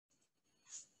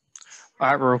All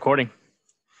right, we're recording.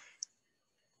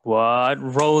 What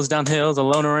rolls down hills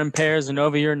alone or in pairs and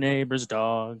over your neighbor's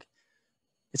dog?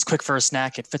 It's quick for a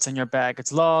snack. It fits on your back.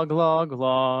 It's log, log,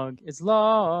 log. It's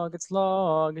log, it's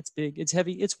log. It's big, it's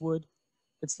heavy, it's wood.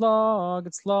 It's log,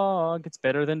 it's log. It's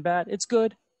better than bad. It's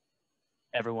good.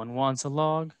 Everyone wants a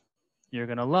log. You're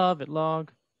gonna love it,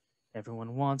 log.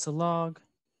 Everyone wants a log.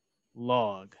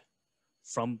 Log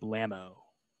from Blammo.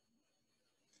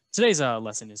 Today's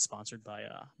lesson is sponsored by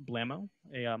Blammo,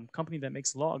 a company that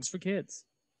makes logs for kids.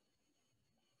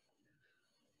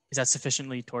 Is that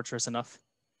sufficiently torturous enough?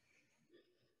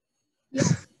 Yeah.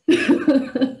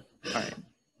 All right.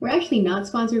 We're actually not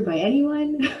sponsored by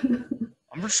anyone.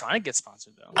 I'm just trying to get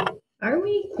sponsored though. Are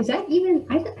we? Is that even?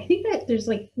 I think that there's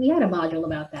we had a module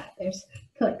about that. There's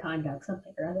code of conduct,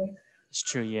 something or other. It's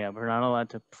true, yeah. We're not allowed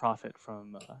to profit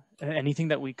from anything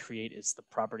that we create is the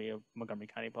property of Montgomery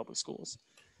County Public Schools.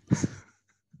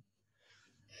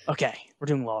 Okay, we're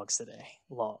doing logs today.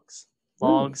 Logs.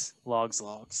 Logs, logs,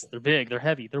 logs. They're big, they're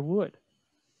heavy, they're wood.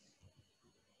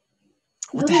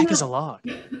 What the heck is a log?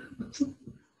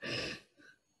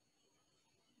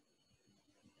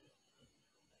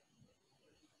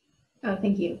 Oh,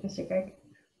 thank you, Mr. Kirk.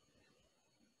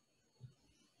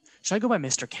 Should I go by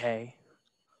Mr. K?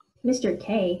 Mr.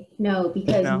 K? No,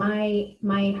 because No.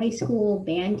 my high school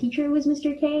band teacher was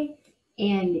Mr. K,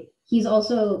 and he's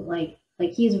also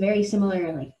he has a very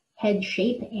similar head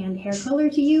shape and hair color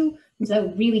to you, and so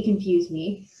that really confused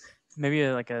me. Maybe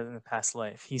in a past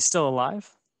life. He's still alive?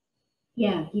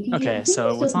 Yeah. Okay,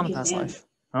 so what's on a past life?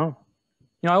 Oh.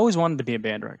 I always wanted to be a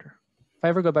band director. If I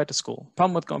ever go back to school,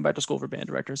 problem with going back to school for band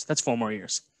directors, that's 4 more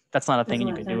years. That's not a thing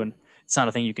you can do in. It's not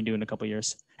a thing you can do in a couple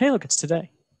years. Hey, look, it's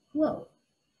today. Whoa.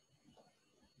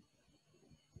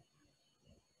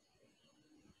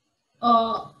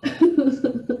 Oh.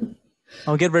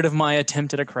 I'll get rid of my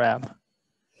attempt at a crab.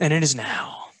 And it is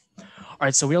now. All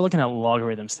right, so we are looking at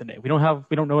logarithms today. We don't know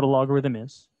what a logarithm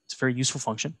is. It's a very useful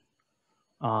function.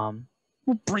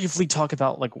 We'll briefly talk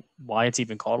about why it's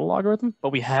even called a logarithm, but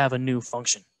we have a new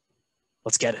function.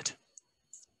 Let's get it.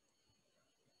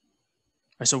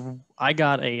 All right, so I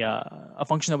got a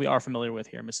function that we are familiar with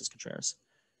here, Mrs. Contreras.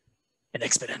 An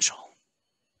exponential.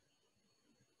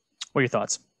 What are your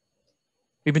thoughts?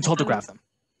 We've been told to graph them.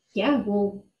 Yeah,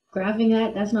 well,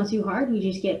 graphing that's not too hard. We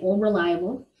just get old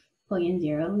reliable, plug in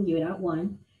 0, and give it out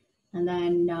 1. And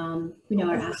then we know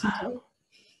our asymptote.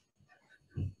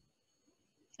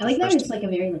 I like that it's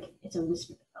it's a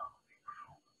whisper.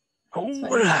 Oh,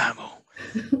 reliable.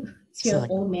 It's your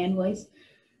old man voice.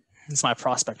 It's my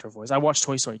prospector voice. I watched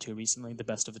Toy Story 2 recently, the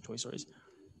best of the Toy Stories.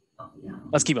 Oh, no.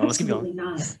 Let's keep going. Absolutely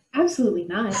not. Absolutely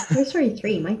not. Toy Story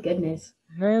 3, my goodness.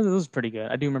 Yeah, it was pretty good.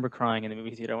 I do remember crying in the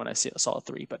movie theater when I saw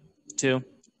 3, but 2,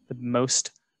 the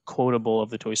most quotable of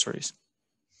the Toy Stories.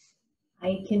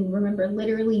 I can remember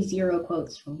literally 0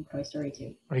 quotes from Toy Story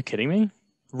 2. Are you kidding me?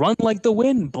 Run like the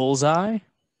wind, bullseye.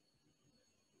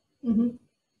 Mm-hmm.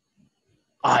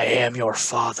 I am your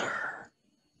father.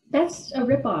 That's a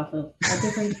ripoff of a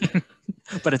different.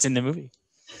 But it's in the movie.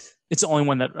 It's the only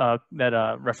one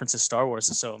that references Star Wars,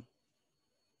 so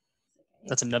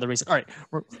that's another reason. All right,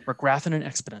 we're graphing an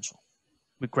exponential.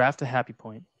 We graphed a happy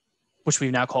point, which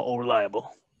we now call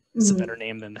reliable. It's a better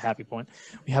name than the happy point.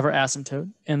 We have our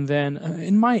asymptote, and then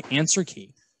in my answer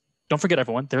key, don't forget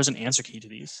everyone, there's an answer key to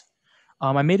these.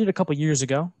 I made it a couple years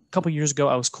ago. A couple years ago,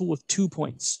 I was cool with 2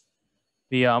 points,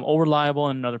 the reliable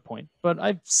and another point.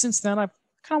 But since then I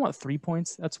kind of want 3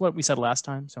 points. That's what we said last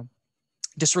time. So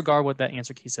disregard what that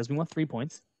answer key says. We want 3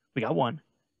 points. We got 1.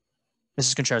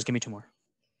 Mrs. Contreras, give me 2 more.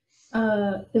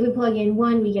 If we plug in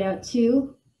 1, we get out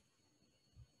 2.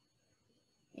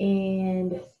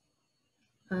 And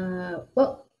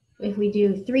well, if we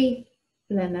do 3,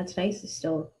 then that's nice. It's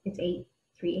 8.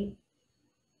 3, 8.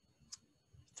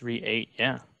 3, 8,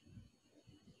 yeah.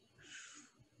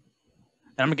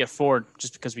 And I'm gonna get 4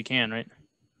 just because we can, right?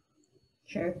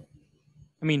 Sure.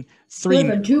 I mean, 3. We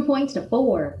went from 2 points to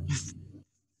 4.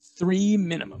 3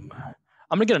 minimum.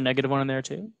 I'm gonna get a negative 1 in there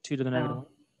too. 2 to the negative 1.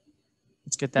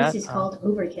 Let's get that. This is called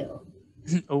overkill.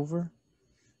 Over.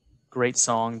 Great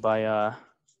song by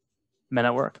Men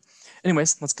at Work.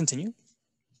 Anyways, let's continue.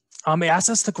 It asks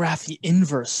us to graph the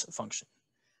inverse function.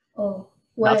 Oh,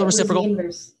 not the reciprocal. The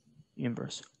inverse. The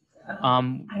inverse. I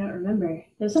don't remember.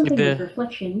 There's something with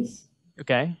reflections.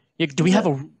 Okay. Yeah, do we have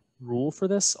a rule for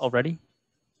this already?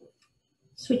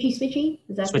 Switchy switchy?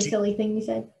 Is that the silly thing we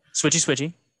said? Switchy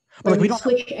switchy. But we don't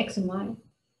switch X and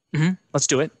Y. Let's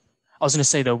do it. I was going to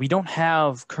say, though, we don't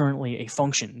have currently a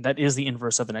function that is the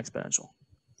inverse of an exponential.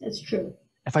 That's true.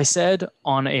 If I said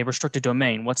on a restricted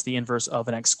domain, what's the inverse of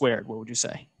an x squared? What would you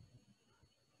say?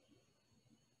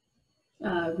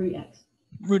 Root x.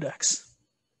 Root x.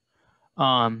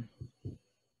 A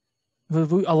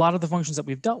lot of the functions that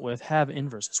we've dealt with have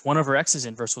inverses. 1 over x's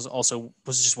inverse was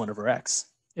just 1 over x.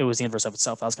 It was the inverse of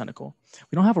itself. That was kind of cool.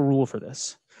 We don't have a rule for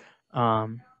this.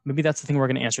 Maybe that's the thing we're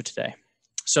going to answer today.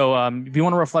 So if you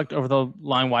want to reflect over the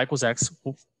line y equals x,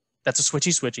 that's a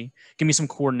switchy. Give me some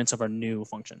coordinates of our new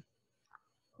function.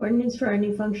 Coordinates for our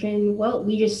new function, well,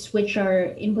 we just switch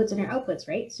our inputs and our outputs,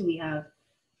 right? So we have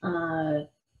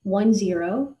 1,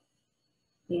 0.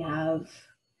 We have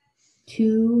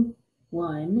 2,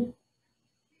 1.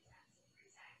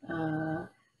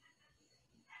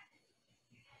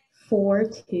 4,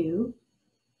 2.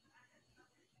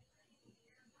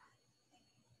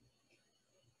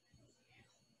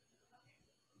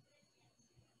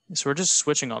 So we're just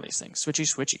switching all these things.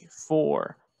 Switchy.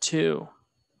 4, 2.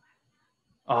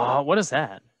 Oh, what is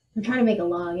that? I'm trying to make a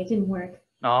log. It didn't work.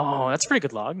 Oh, that's a pretty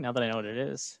good log now that I know what it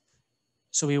is.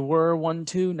 So we were 1,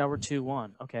 2. Now we're 2,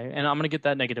 1. Okay, and I'm going to get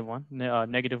that -1.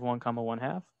 -1 comma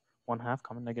 1/2. 1/2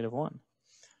 comma -1.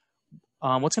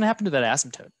 What's going to happen to that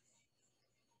asymptote?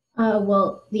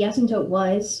 Well, the asymptote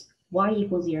was y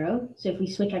equals 0. So if we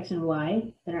switch x and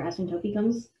y, then our asymptote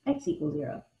becomes x equals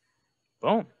 0.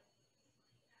 Boom.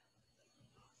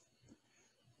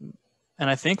 And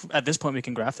I think at this point we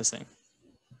can graph this thing.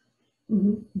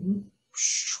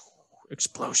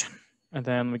 Explosion. And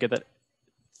then we get that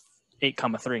 8,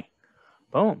 comma 3.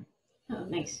 Boom. Oh,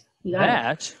 nice. You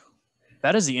got it.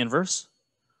 That is the inverse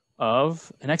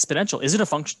of an exponential. Is it a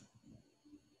function?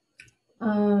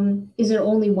 Is there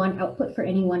only one output for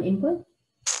any one input?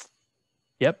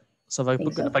 Yep. So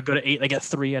if I go to 8, I get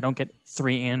 3. I don't get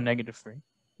 3 and -3.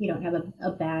 You don't have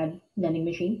a bad vending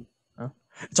machine. Oh.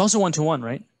 It's also 1-to-1,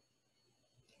 right?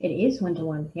 It is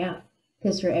 1-to-1, yeah.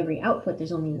 Because for every output,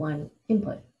 there's only one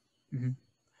input. Mm-hmm.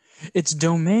 Its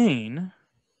domain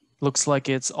looks like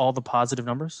it's all the positive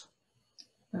numbers.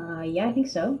 Yeah, I think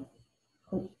so.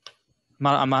 Oh.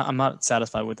 I'm not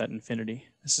satisfied with that infinity.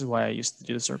 This is why I used to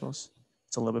do the circles.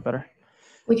 It's a little bit better.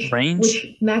 Which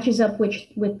matches up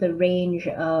with the range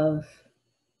of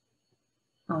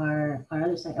our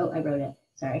other side. Oh, I wrote it.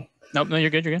 Sorry. Nope, no, you're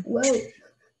good. You're good. Whoa.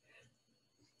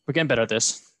 We're getting better at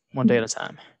this, one day at a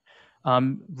time.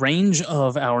 Range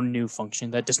of our new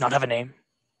function that does not have a name.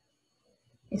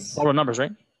 It's all real numbers,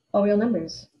 right? All real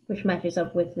numbers, which matches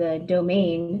up with the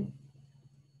domain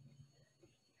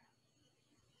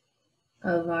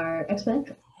of our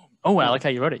exponential. Oh, I like how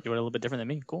you wrote it. You wrote it a little bit different than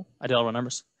me. Cool. I did all real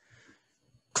numbers.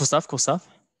 Cool stuff. All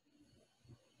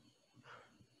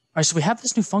right, so we have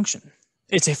this new function.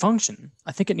 It's a function.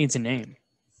 I think it needs a name.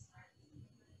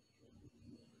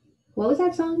 What was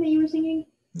that song that you were singing?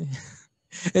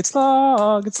 It's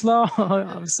log.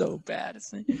 I'm so bad at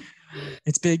singing.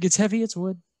 It's big, it's heavy, it's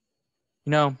wood.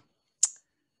 You know,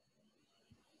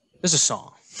 there's a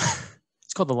song.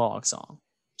 It's called the Log Song.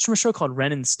 It's from a show called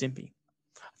Ren and Stimpy.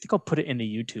 I think I'll put it in the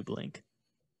YouTube link.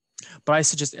 But I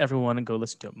suggest everyone go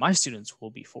listen to it. My students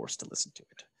will be forced to listen to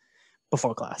it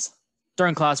before class.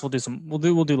 During class, we'll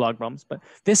do log problems. But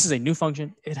this is a new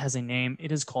function. It has a name.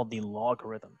 It is called the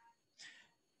logarithm.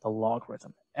 The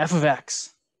logarithm. F of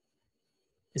x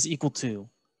is equal to,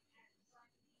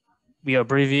 we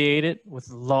abbreviate it with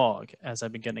log, as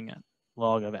I've been getting at,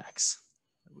 log of x.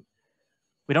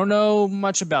 We don't know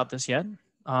much about this yet. We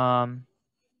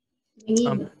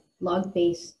need log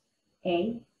base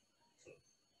a.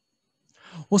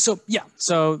 Well,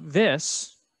 so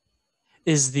this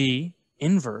is the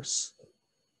inverse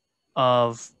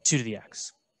of 2 to the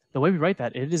x. The way we write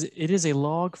that, it is a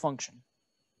log function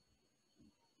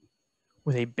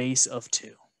with a base of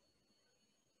 2.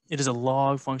 It is a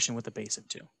log function with a base of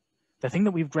 2. The thing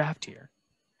that we've graphed here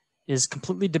is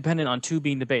completely dependent on 2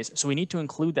 being the base. So we need to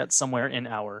include that somewhere in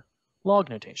our log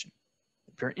notation.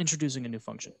 If you're introducing a new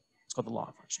function, it's called the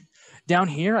log function. Down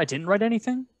here, I didn't write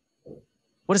anything.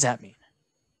 What does that mean?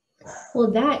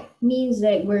 Well, that means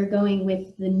that we're going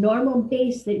with the normal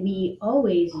base that we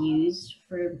always use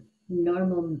for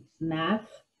normal math,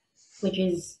 which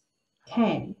is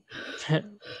 10.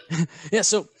 Yeah,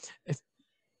 so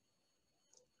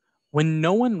when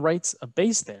no one writes a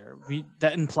base there,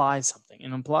 that implies something.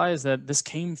 It implies that this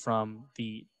came from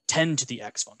the 10 to the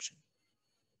x function.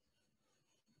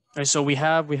 All right, so we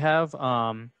have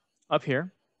up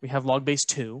here, we have log base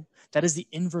 2. That is the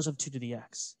inverse of 2 to the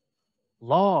x.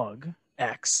 Log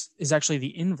x is actually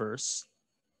the inverse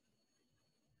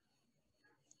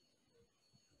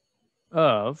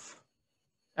of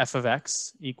f of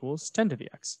x equals 10 to the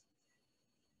x.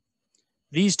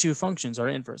 These two functions are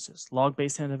inverses, log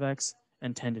base 10 of x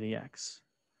and 10 to the x.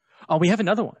 Oh, we have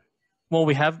another one. Well,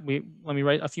 let me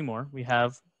write a few more. We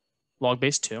have log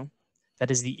base 2. that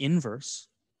is the inverse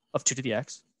of 2 to the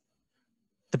x.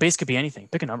 The base could be anything.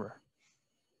 Pick a number.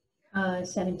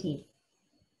 17.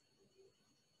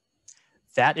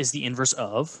 That is the inverse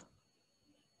of?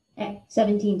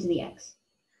 17 to the x.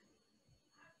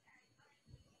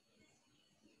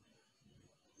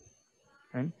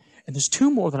 Right? And there's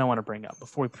two more that I want to bring up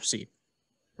before we proceed.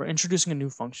 We're introducing a new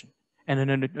function and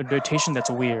a notation that's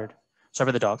weird. Sorry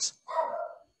for the dogs.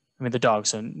 I mean, the dogs,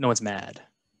 so no one's mad,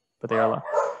 but they are loud.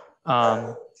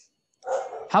 How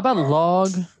about log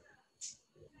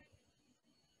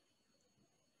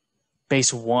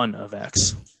base 1 of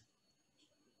x?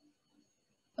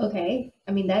 Okay.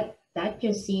 I mean, that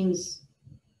just seems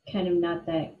kind of not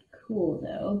that cool,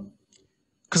 though.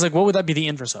 Because, like, what would that be the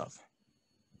inverse of?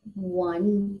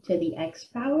 1 to the x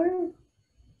power?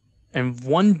 And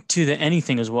 1 to the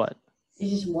anything is what?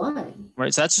 It's just 1.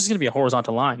 Right, so that's just going to be a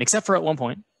horizontal line, except for at one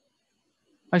point.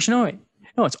 Actually, no, wait.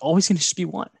 No, it's always going to just be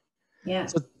 1. Yeah.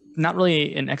 So not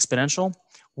really an exponential.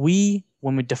 When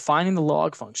we're defining the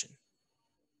log function,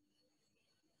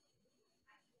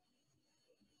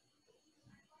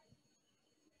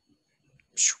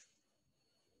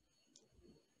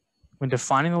 when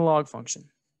defining the log function,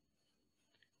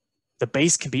 the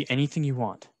base can be anything you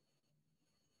want,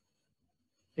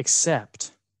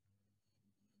 except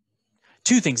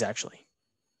two things, actually.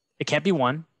 It can't be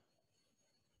 1.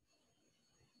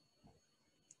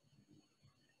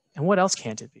 And what else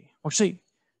can't it be? Actually,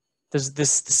 the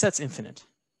set's infinite.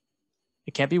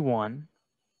 It can't be 1.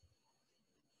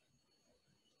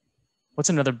 What's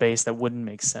another base that wouldn't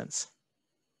make sense?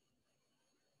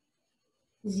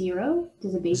 0?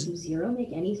 Does a base of 0 make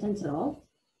any sense at all?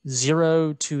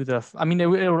 0 to the, I mean, it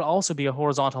would also be a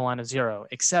horizontal line of 0,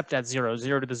 except at 0.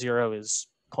 0 to the 0 is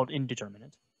called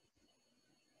indeterminate.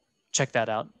 Check that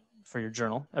out for your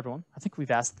journal, everyone. I think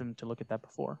we've asked them to look at that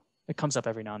before. It comes up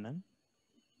every now and then.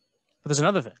 But there's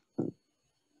another thing. And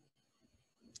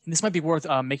this might be worth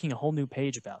making a whole new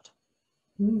page about.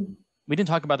 Mm. We didn't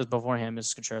talk about this beforehand,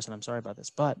 Mrs. Contreras, and I'm sorry about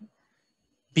this, but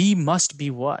B must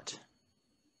be what?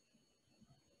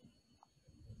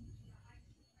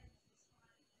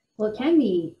 Well, it can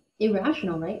be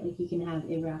irrational, right? Like you can have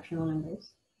irrational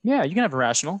numbers. Yeah, you can have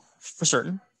irrational for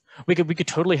certain. We could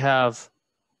totally have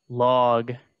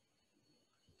log,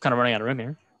 kind of running out of room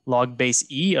here, log base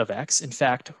E of x. In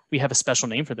fact, we have a special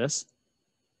name for this.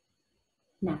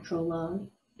 Natural log.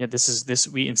 Yeah,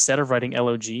 we instead of writing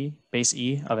log base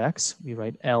E of x, we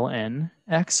write ln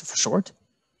x for short.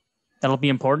 That'll be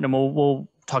important, and we'll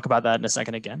talk about that in a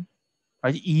second again.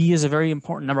 Right? E is a very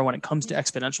important number when it comes to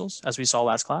exponentials, as we saw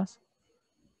last class.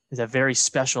 Is a very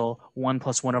special 1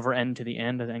 plus 1 over n to the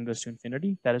n as n goes to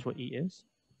infinity. That is what E is.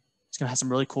 It's going to have some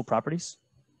really cool properties.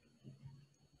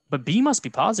 But B must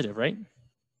be positive, right?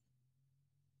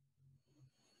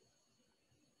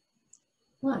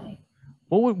 Why?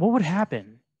 What would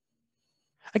happen?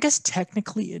 I guess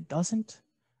technically it doesn't,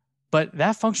 but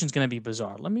that function is going to be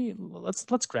bizarre.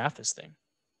 Let's graph this thing.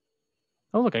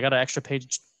 Oh, look, I got an extra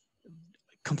page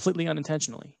completely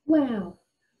unintentionally. Wow.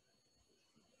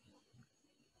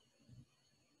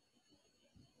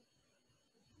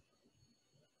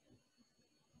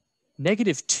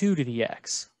 Negative 2 to the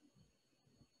x.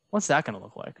 What's that going to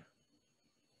look like?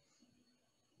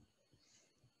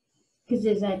 Because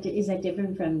is that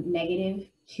different from negative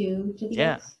 2 to the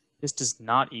x? This does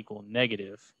not equal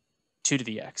negative 2 to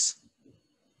the x.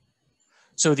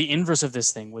 So the inverse of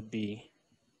this thing would be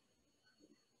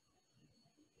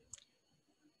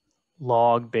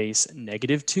log base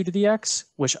negative 2 to the x,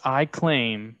 which I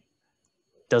claim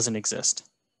doesn't exist.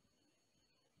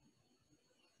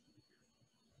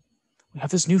 We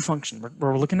have this new function.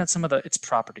 We're looking at some of its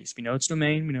properties. We know its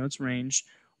domain, we know its range.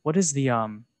 What is the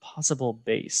possible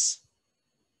base?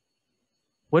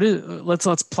 What is?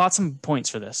 Let's plot some points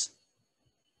for this.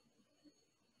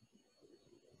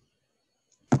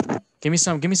 Give me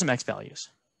some x values.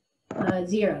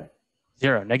 0.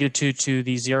 0. Negative 2 to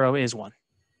the 0 is 1.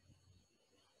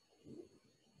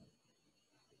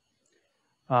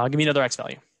 Give me another x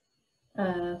value.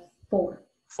 4.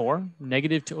 4.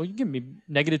 Negative 2. Oh, you give me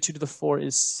negative 2 to the 4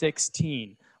 is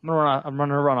 16. I'm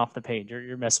gonna run off the page.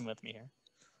 You're messing with me here.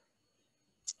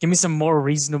 Give me some more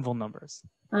reasonable numbers.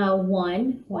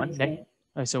 1. 1.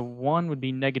 So 1 would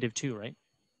be negative 2, right?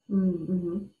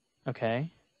 Mm-hmm. Okay.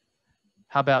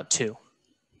 How about 2?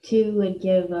 2 would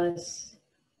give us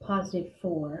positive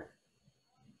 4.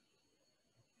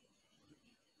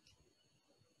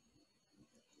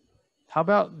 How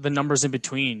about the numbers in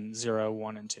between 0,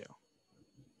 1, and 2?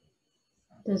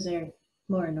 Those are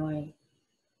more annoying.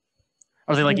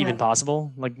 Are they like even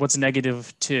possible? Like what's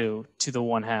negative 2 to the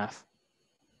 1/2?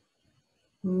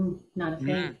 Not a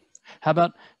fan. How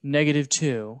about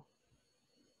 -2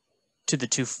 to the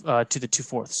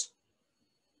 2/4?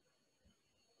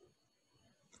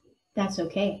 That's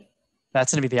okay.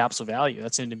 That's going to be the absolute value.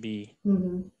 That's going to be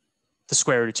the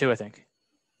square root of 2, I think.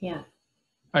 Yeah. All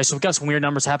right, so we've got some weird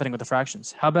numbers happening with the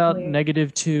fractions. How about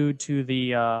 -2 to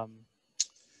the,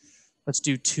 let's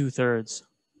do 2/3.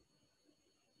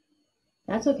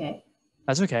 That's okay.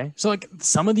 That's okay. So like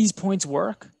some of these points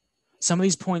work. Some of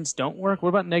these points don't work. What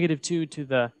about -2 to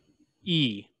the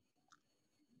e?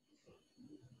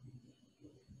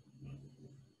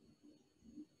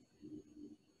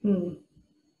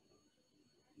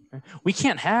 We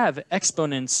can't have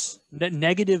exponents,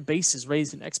 negative bases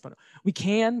raised in exponent. We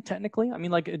can technically. I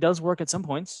mean, like it does work at some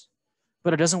points,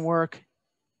 but it doesn't work.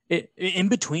 In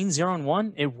between 0 and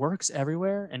 1, it works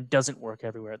everywhere and doesn't work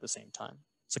everywhere at the same time.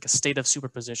 It's like a state of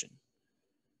superposition.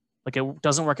 Like it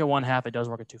doesn't work at 1/2. It does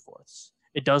work at 2/4.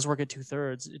 It does work at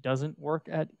 2/3. It doesn't work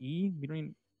at e.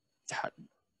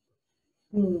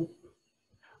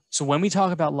 So when we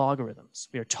talk about logarithms,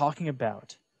 we are talking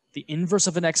about the inverse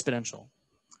of an exponential,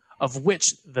 of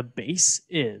which the base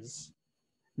is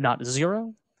not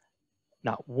 0,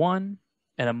 not 1,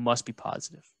 and it must be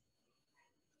positive.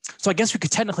 So I guess we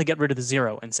could technically get rid of the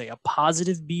 0 and say a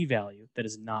positive b value that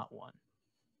is not 1.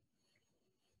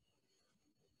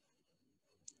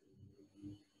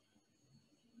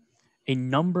 A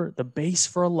number, the base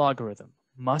for a logarithm,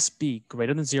 must be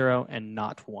greater than 0 and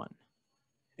not 1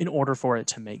 in order for it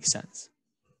to make sense.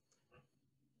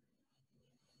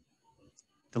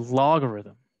 The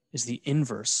logarithm is the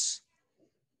inverse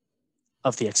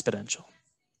of the exponential.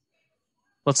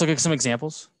 Let's look at some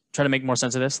examples. Try to make more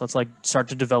sense of this. Let's like start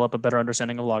to develop a better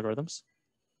understanding of logarithms.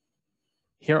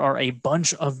 Here are a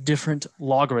bunch of different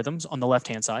logarithms on the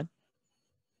left-hand side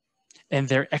and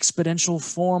their exponential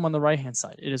form on the right-hand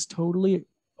side. It is totally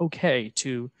okay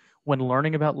to, when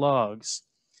learning about logs,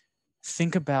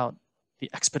 think about the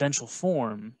exponential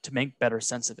form to make better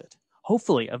sense of it.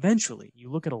 Hopefully, eventually, you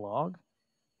look at a log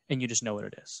and you just know what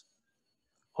it is.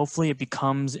 Hopefully, it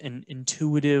becomes an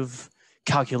intuitive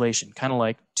calculation, kind of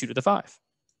like 2 to the 5,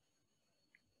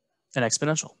 an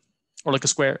exponential, or like a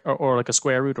square, or like a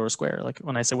square root or a square. Like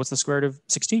when I say, what's the square root of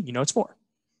 16? You know it's 4.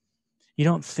 You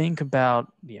don't think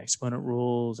about the exponent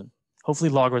rules, and hopefully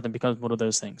logarithm becomes one of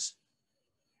those things.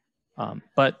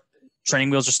 But training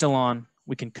wheels are still on.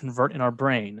 We can convert in our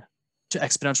brain to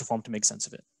exponential form to make sense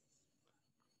of it.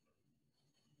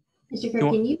 Mr. Kirk,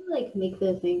 can you like make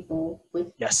the thing full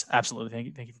with? Yes,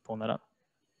 absolutely. Thank you for pulling that up.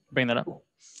 Bring that up.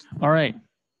 All right.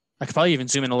 I could probably even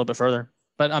zoom in a little bit further,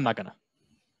 but I'm not gonna.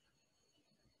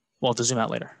 We'll have to zoom out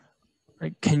later.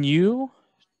 Right? Can you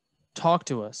talk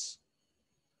to us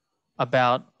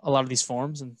about a lot of these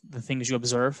forms and the things you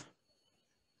observe?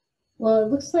 Well,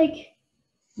 it looks like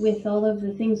with all of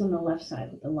the things on the left side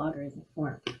with the logarithm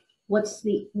form, what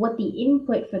the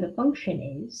input for the function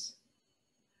is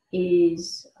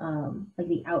like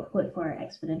the output for our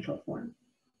exponential form.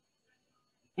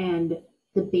 And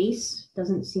the base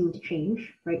doesn't seem to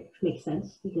change, right? Which makes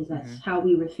sense because that's how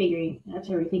we were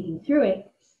thinking through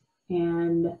it.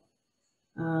 And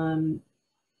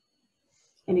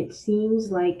it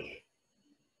seems like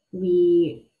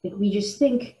we just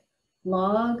think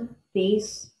log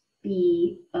base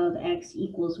b of x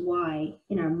equals y.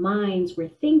 In our minds, we're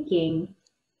thinking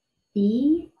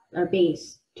b, our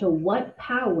base, to what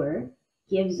power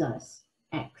gives us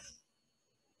x.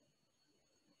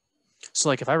 So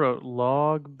like if I wrote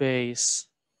log base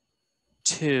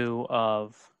 2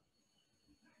 of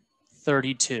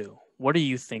 32, what are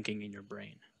you thinking in your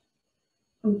brain?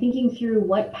 I'm thinking through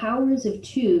what powers of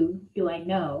 2 do I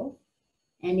know,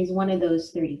 and is one of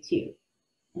those 32?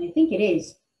 And I think it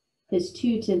is, because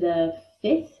 2 to the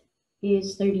 5th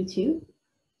is 32.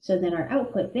 So then our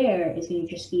output there is going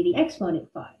to just be the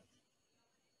exponent 5.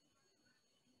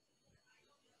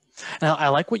 Now, I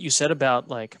like what you said about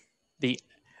like the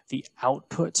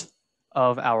output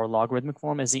of our logarithmic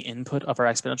form is the input of our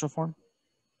exponential form.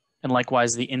 And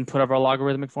likewise, the input of our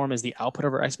logarithmic form is the output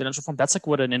of our exponential form. That's like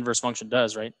what an inverse function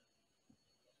does, right?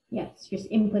 Yeah, it's just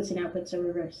inputs and outputs are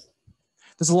reversed.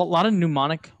 There's a lot of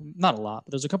mnemonic, not a lot,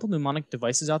 but there's a couple of mnemonic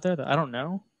devices out there that I don't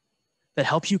know that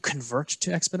help you convert to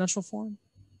exponential form.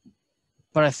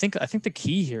 But I think the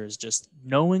key here is just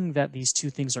knowing that these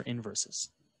two things are inverses.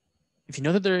 If you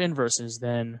know that they're inverses,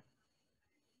 then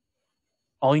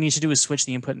all you need to do is switch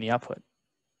the input and the output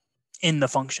in the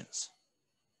functions.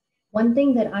 One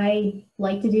thing that I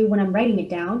like to do when I'm writing it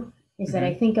down is that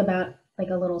I think about like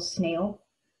a little snail.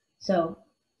 So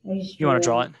I just You want to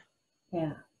draw it?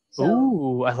 Yeah. So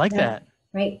ooh, I like that.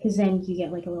 Right? Because then you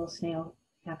get like a little snail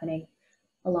happening,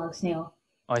 a log snail.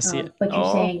 Oh, I see it. But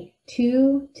you're saying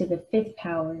 2 to the 5th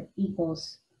power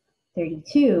equals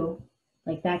 32.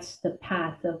 Like that's the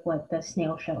path of what the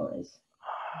snail shell is.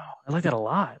 Oh, I like that a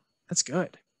lot. That's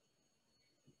good.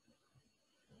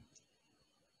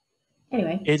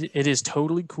 Anyway. It is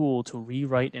totally cool to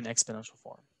rewrite in exponential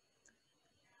form.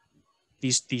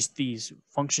 These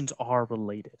functions are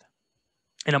related.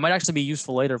 And it might actually be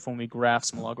useful later when we graph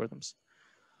some logarithms.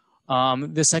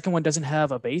 The second one doesn't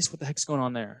have a base. What the heck's going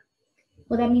on there?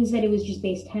 Well, that means that it was just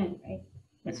base 10, right?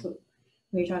 That's what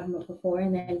we were talking about before.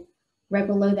 And then right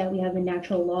below that, we have a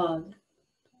natural log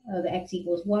of x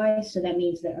equals y. So that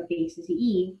means that our base is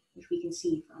e, which we can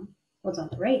see from what's on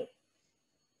the right.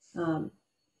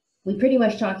 We pretty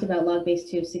much talked about log base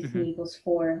 2 of 16 equals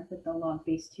 4 with the log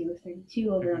base 2 of 32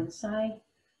 over on the side.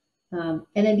 And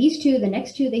then these two, the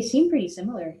next two, they seem pretty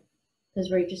similar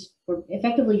because we're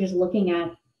effectively just looking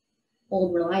at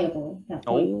old reliable.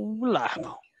 Old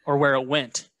reliable, or where it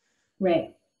went.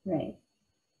 Right.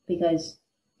 Because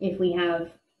if we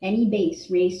have any base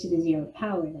raised to the 0th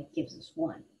power, that gives us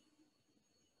 1.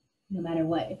 No matter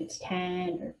what, if it's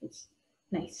 10 or if it's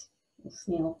nice,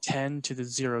 snail. 10 to the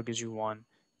 0 gives you 1.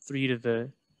 3 to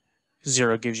the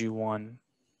 0 gives you 1.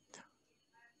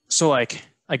 So like,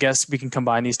 I guess we can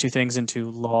combine these two things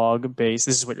into log base.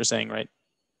 This is what you're saying, right?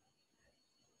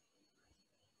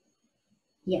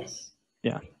 Yes.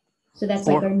 Yeah. So that's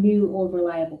like our new old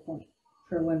reliable point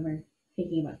for when we're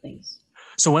thinking about things.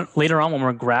 So later on when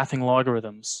we're graphing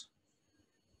logarithms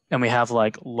and we have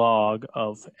like log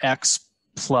of x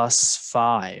plus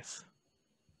 5,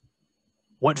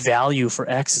 what value for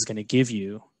x is going to give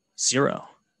you 0?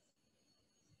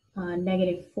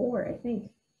 -4, I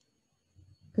think.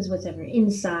 Because whatever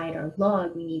inside our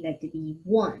log, we need that to be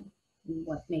 1. And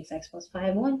what makes x plus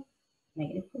 5 1?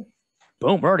 -4.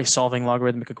 Boom, we're already solving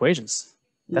logarithmic equations.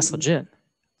 That's legit.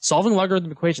 Solving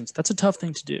logarithmic equations, that's a tough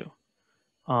thing to do.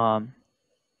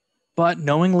 But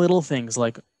knowing little things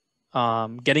like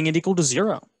getting it equal to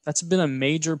 0, that's been a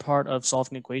major part of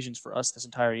solving equations for us this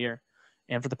entire year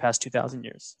and for the past 2,000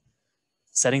 years.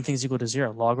 Setting things equal to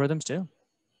 0, logarithms too.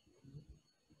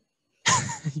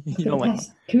 You don't like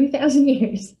 2,000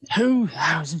 years.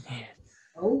 2,000 years.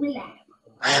 Oh,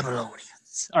 reliable.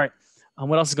 All right.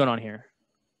 What else is going on here?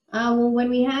 Well, when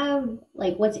we have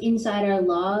like what's inside our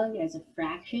log as a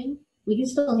fraction, we can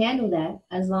still handle that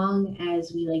as long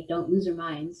as we like don't lose our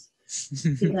minds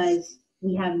because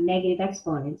we have negative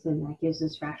exponents and that gives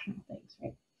us fractional things,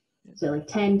 right? So like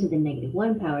 10 to the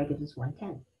 -1 power gives us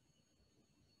 1/10.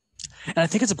 And I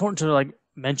think it's important to like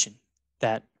mention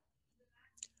that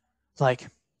like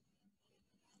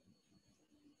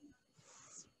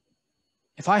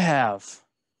if I have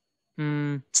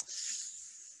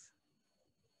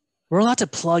we're allowed to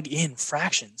plug in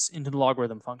fractions into the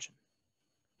logarithm function.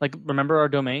 Like, remember our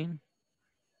domain?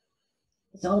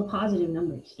 It's all positive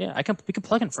numbers. Yeah, we can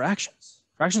plug in fractions.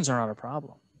 Fractions are not a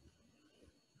problem.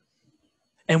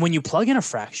 And when you plug in a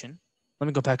fraction, let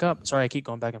me go back up. Sorry, I keep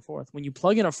going back and forth. When you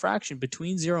plug in a fraction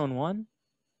between 0 and 1,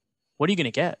 what are you going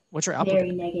to get? What's your output?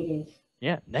 Very negative.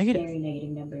 Yeah, negative. Very negative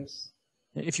numbers.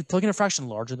 If you plug in a fraction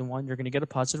larger than 1, you're going to get a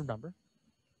positive number.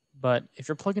 But if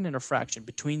you're plugging in a fraction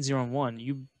between 0 and 1,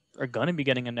 you are going to be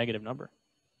getting a negative number.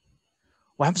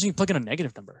 What happens when you plug in a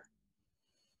negative number?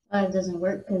 It doesn't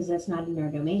work because that's not in our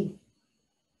domain.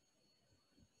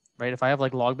 Right? If I have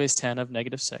like log base 10 of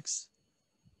 -6.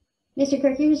 Mr.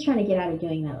 Kirk, you're just trying to get out of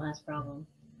doing that last problem.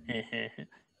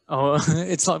 Oh,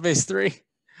 it's log base 3.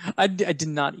 I did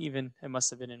not even, it must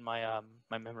have been in my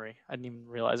my memory. I didn't even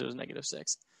realize it was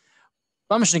 -6.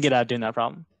 But I'm just going to get out of doing that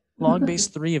problem. Log base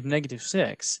 3 of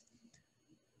 -6.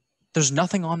 There's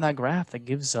nothing on that graph that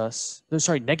gives us,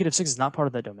 sorry, -6 is not part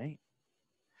of that domain.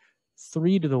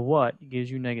 3 to the what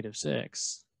gives you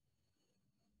 -6?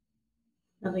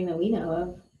 Nothing that we know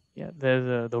of. Yeah,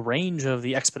 the range of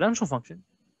the exponential function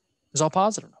is all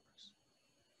positive numbers.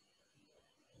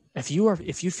 If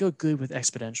you feel good with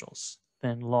exponentials,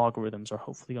 then logarithms are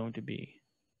hopefully going to be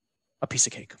a piece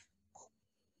of cake.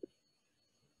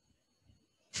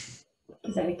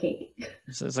 Is that a cake?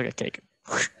 It's like a cake.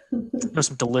 There's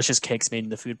some delicious cakes made in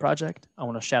the food project. I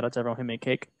want to shout out to everyone who made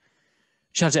cake.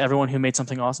 Shout out to everyone who made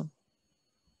something awesome.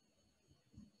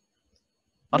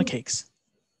 A lot of cakes.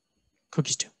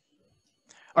 Cookies too.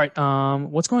 All right.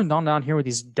 What's going on down here with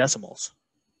these decimals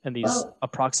and these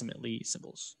approximately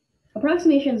symbols?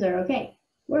 Approximations are okay.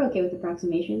 We're okay with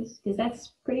approximations because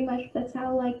that's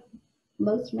how like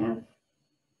most math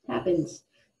happens.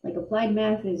 Like applied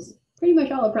math is pretty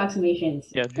much all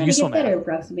approximations. Yeah, trying to get better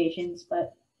approximations,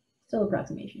 but still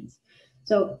approximations.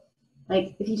 So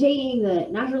like if you're taking the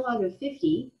natural log of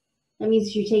 50 That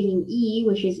means you're taking e,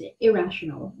 which is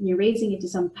irrational, and you're raising it to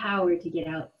some power to get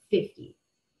out 50.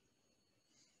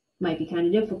 Might be kind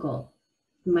of difficult.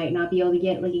 You might not be able to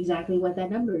get like exactly what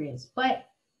that number is, but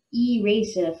e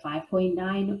raised to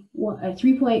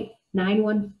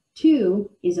 3.912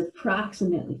 is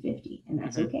approximately 50, and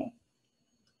that's okay.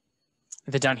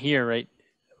 And then down here, right,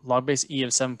 log base e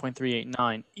of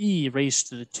 7.389, e raised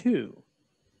to the 2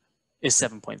 is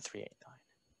 7.389.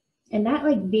 And that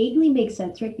like vaguely makes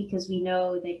sense, right? Because we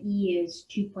know that e is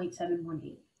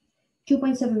 2.718.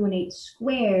 2.718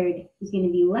 squared is going to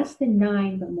be less than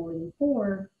 9, but more than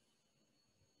 4.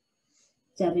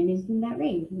 7 is in that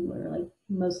range. We're like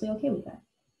mostly okay with that.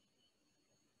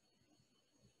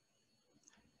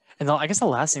 And I guess the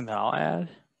last thing that I'll add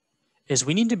is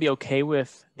we need to be okay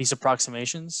with these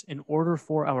approximations in order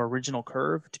for our original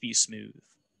curve to be smooth.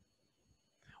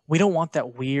 We don't want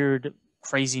that weird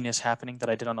craziness happening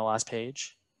that I did on the last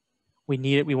page. We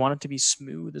need it. We want it to be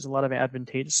smooth. There's a lot of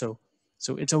advantageous. So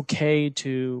it's okay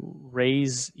to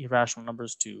raise irrational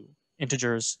numbers to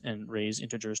integers and raise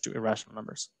integers to irrational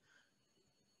numbers.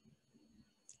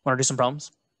 Want to do some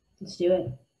problems? Let's do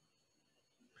it.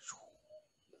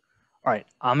 All right,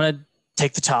 I'm gonna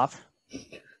take the top.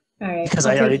 All right. Because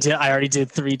I already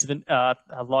did 3 to the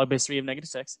log base 3 of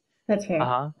 -6. That's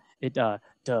fair. It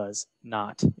does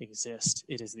not exist.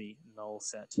 It is the null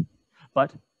set.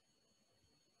 But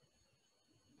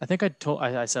I think I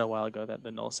said a while ago that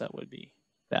the null set would be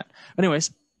that.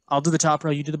 Anyways, I'll do the top row.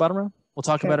 You do the bottom row. We'll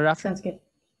talk about it after. Sounds good.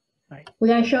 All right. We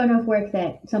gotta show enough work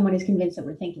that someone is convinced that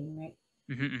we're thinking, right?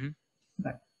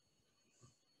 Okay.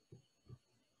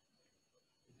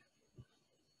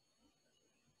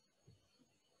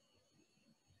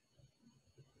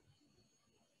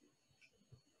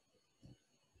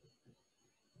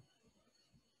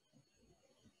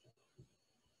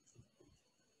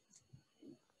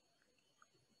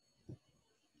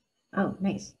 Oh,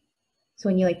 nice. So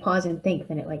when you like pause and think,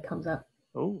 then it like comes up.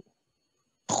 Oh.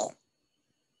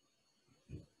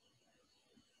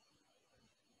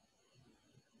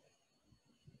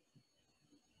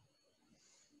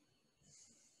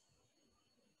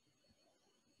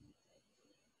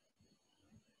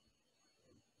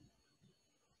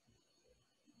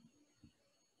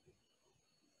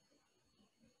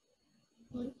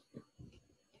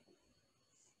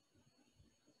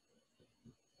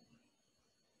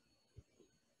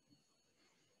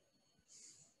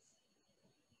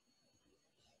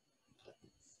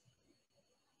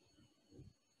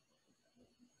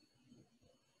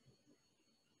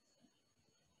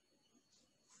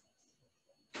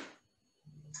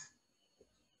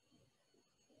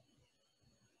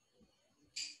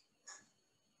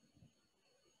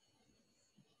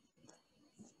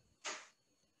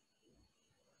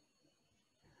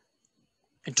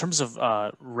 In terms of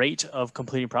rate of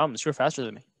completing problems, you're faster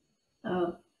than me.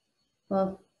 Oh,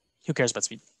 well. Who cares about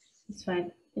speed? It's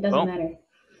fine. It doesn't matter.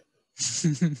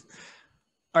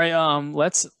 All right.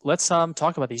 Let's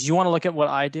talk about these. You want to look at what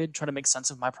I did, try to make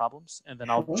sense of my problems, and then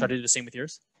I'll try to do the same with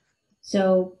yours.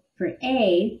 So for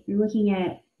A, you're looking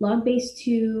at log base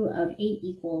 2 of 8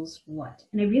 equals what?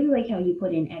 And I really like how you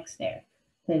put in x there,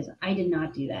 because I did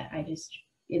not do that. I just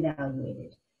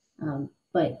evaluated.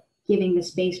 But giving the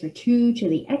space for 2 to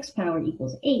the x power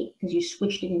equals 8, because you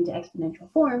switched it into exponential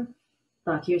form,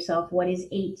 thought to yourself, what is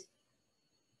 8?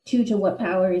 2 to what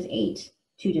power is 8?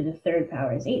 2 to the third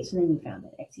power is 8. So then you found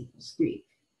that x equals 3.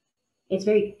 It's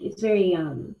very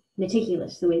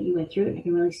meticulous the way that you went through it. I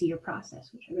can really see your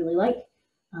process, which I really like.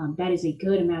 That is a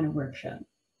good amount of work shown.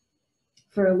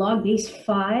 For log base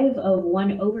 5 of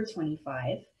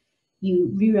 1/25,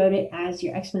 you rewrote it as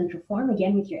your exponential form,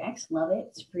 again with your x. Love it.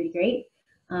 It's pretty great.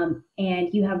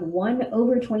 And you have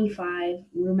 1/25.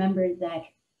 Remember that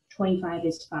 25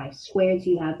 is 5 squared, so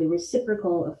you have the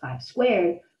reciprocal of 5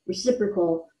 squared. The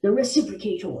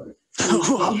reciprocator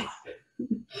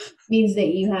means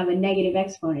that you have a negative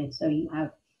exponent. So you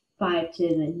have 5 to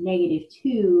the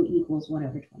 -2 equals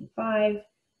 1/25.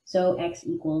 So x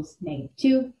equals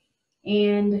 -2.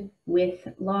 And with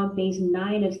log base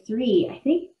 9 of 3, I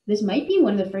think this might be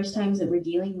one of the first times that we're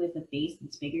dealing with a base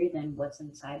that's bigger than what's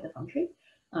inside the function.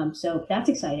 So that's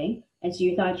exciting. And so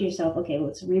you thought to yourself, okay,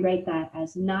 let's rewrite that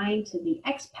as 9 to the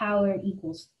x power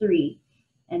equals 3.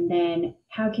 And then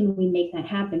how can we make that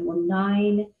happen? Well,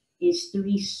 9 is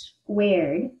 3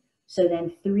 squared. So then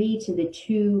 3 to the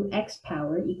 2x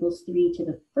power equals 3 to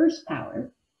the first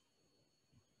power.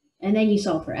 And then you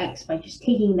solve for x by just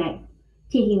taking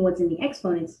what's in the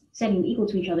exponents, setting them equal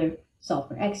to each other, solve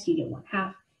for x, you get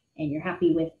 1/2, and you're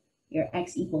happy with your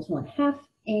x equals 1/2.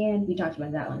 And we talked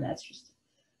about that one. That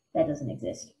doesn't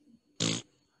exist.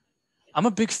 I'm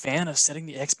a big fan of setting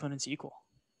the exponents equal.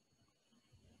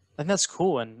 I think that's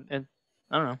cool, and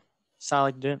I don't know, that's how I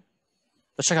like to do it.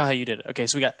 Let's check out how you did it. Okay,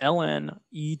 so we got ln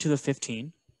e to the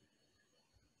 15,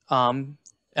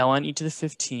 ln e to the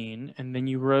 15, and then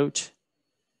you wrote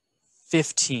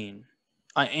 15.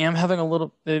 I am having a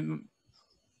little.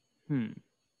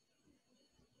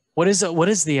 What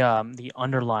is the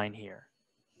underline here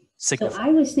So signify? I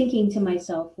was thinking to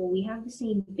myself, well, we have the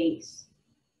same base.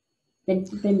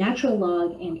 The natural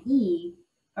log and e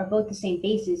are both the same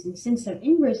bases, and since they're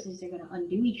inverses, they're going to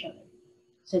undo each other.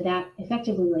 So that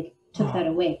effectively like took that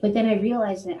away. But then I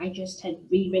realized that I just had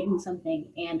rewritten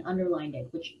something and underlined it,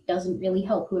 which doesn't really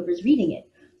help whoever's reading it.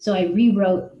 So I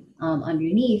rewrote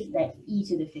underneath that e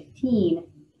to the 15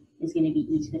 is going to be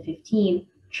e to the 15,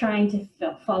 trying to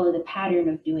follow the pattern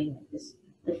of doing this,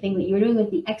 the thing that you were doing with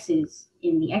the x's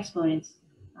in the exponents,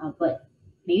 but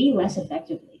maybe less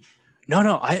effectively.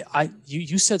 No,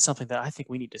 you said something that I think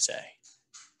we need to say.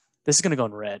 This is gonna go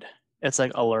in red. It's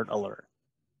like alert, alert.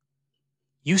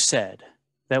 You said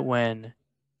that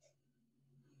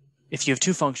if you have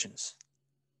two functions,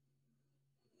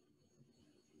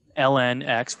 ln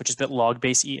x, which is bit log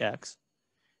base ex,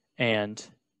 and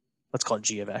let's call it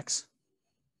g of x,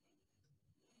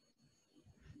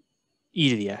 e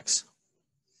to the x.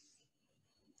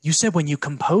 You said when you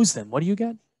compose them, what do you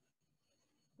get?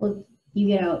 Well, you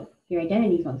get out your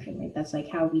identity function, right? That's like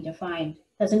how we defined.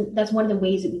 That's one of the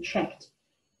ways that we checked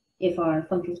if our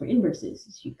functions were inverses.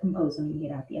 Is you compose them and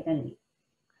get out the identity.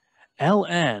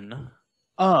 ln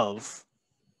of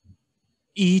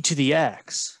e to the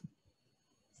x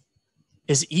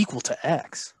is equal to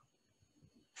x.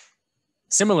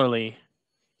 Similarly,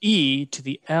 e to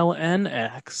the ln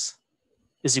x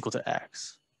is equal to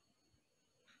x.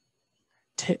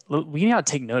 We gotta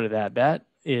take note of that.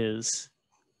 That's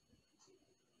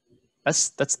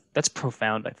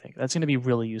profound, I think. That's gonna be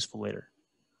really useful later.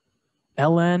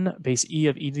 ln base e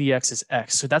of e to the x is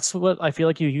x. So that's what I feel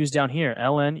like you use down here.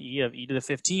 ln e of e to the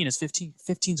 15 is 15.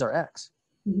 15's our x.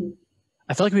 Mm-hmm.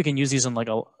 I feel like we can use these on we're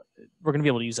gonna be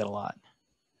able to use that a lot.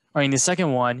 All right, the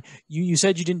second one, you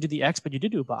said you didn't do the x, but you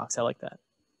did do a box. I like that.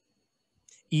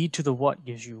 E to the what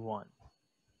gives you 1.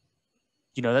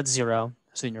 You know that's 0.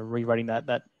 So then you're rewriting that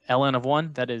ln of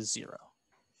 1, that is 0.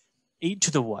 8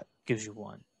 to the what gives you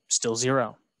 1. Still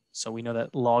 0. So we know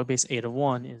that log base 8 of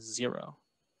 1 is 0.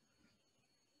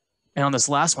 And on this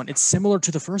last one, it's similar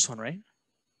to the first one, right?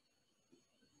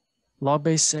 Log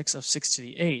base 6 of 6 to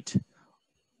the 8.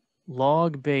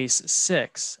 Log base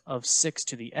 6 of 6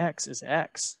 to the x is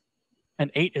x.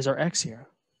 And 8 is our x here.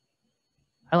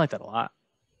 I like that a lot.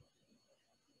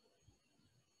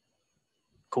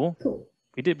 Cool.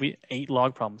 We 8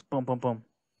 log problems. Boom, boom, boom.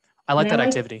 I like that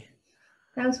activity.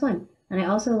 That was fun. And I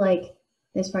also like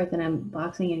this part that I'm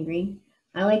boxing in green.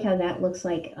 I like how that looks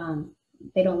like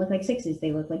they don't look like sixes,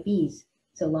 they look like b's.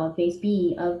 So log base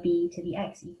b of b to the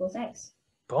x equals x.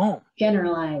 Boom.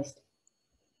 Generalized.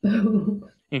 Boom.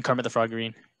 In Kermit the Frog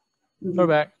green. Throw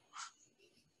back.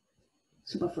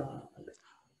 Super frog.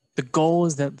 The goal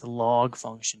is that the log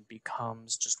function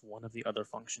becomes just one of the other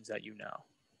functions that you know.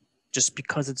 Just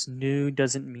because it's new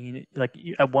doesn't mean like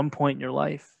at one point in your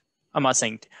life. I'm not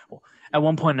saying at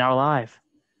one point in our life,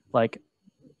 like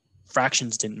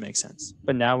fractions didn't make sense,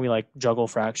 but now we like juggle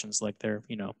fractions like they're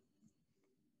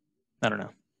I don't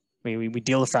know. We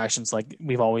deal with fractions like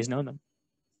we've always known them.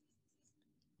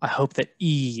 I hope that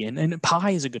e and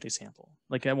pi is a good example.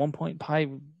 Like at one point, pi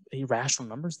irrational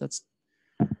numbers.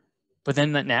 But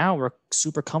then now we're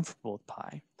super comfortable with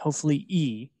pi. Hopefully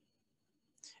e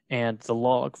and the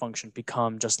log function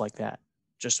become just like that.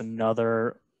 Just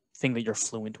another thing that you're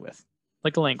fluent with,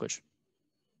 like a language.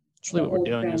 It's really what we're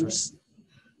doing.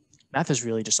 Math is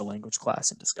really just a language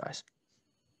class in disguise.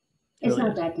 It's really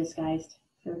not that disguised.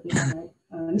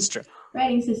 It's true.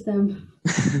 Writing system.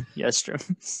 Yeah, it's true.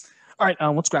 All right,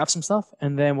 let's graph some stuff,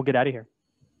 and then we'll get out of here.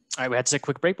 All right, we had to take a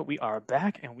quick break, but we are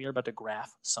back, and we are about to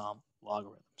graph some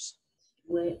logarithms.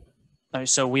 What? All right,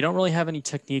 so we don't really have any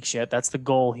techniques yet. That's the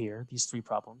goal here, these 3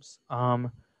 problems.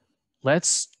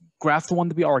 Let's graph the one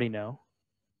that we already know,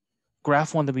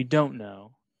 graph one that we don't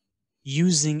know,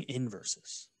 using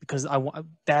inverses, because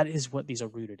that is what these are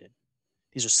rooted in.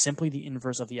 These are simply the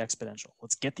inverse of the exponential.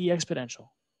 Let's get the exponential,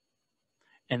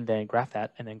 and then graph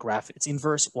that, and then graph its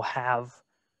inverse. We'll have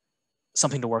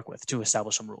something to work with to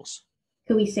establish some rules.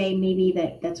 Could we say maybe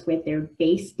that's what they're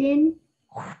based in?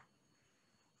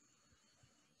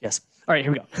 Yes. All right,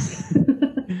 here we go.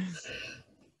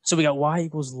 So we got y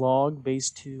equals log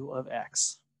base 2 of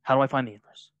x. How do I find the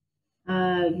inverse?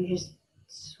 You just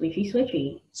switchy.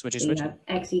 Switchy. You have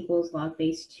x equals log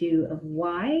base 2 of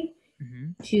y.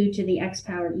 2 to the x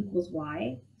power equals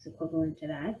y. It's equivalent to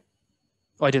that.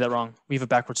 Oh, I did that wrong. We have a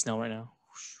backward snail right now.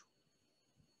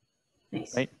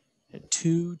 Nice. Right?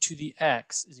 2 to the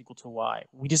x is equal to y.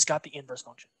 We just got the inverse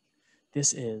function.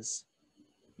 This is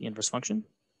the inverse function.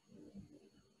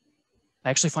 I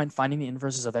actually find finding the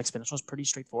inverses of exponentials pretty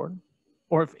straightforward,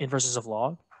 or inverses of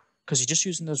log, because you're just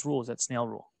using those rules, that snail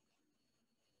rule.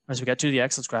 As we got 2 to the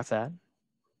x, let's graph that.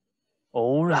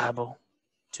 Oh, reliable.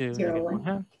 2 negative 1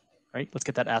 half. Right? Let's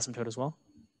get that asymptote as well.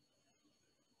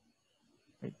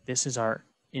 Right? This is our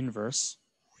inverse.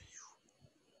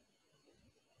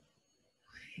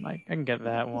 I can get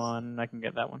that one. I can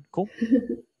get that one. Cool.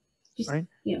 Just, right?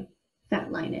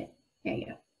 Fat line it. There you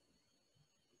go.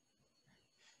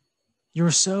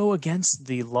 You're so against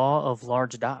the law of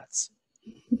large dots,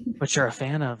 but you're a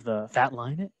fan of the fat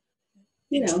line it?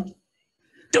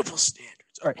 Double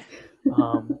standards. All right.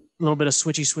 A little bit of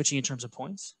switchy in terms of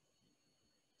points.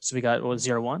 So we got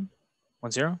 0, 1,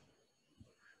 1, 0.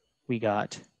 We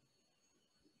got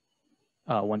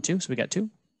 1, 2. So we got 2,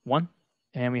 1.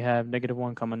 And we have negative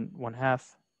 1 coming 1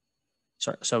 half.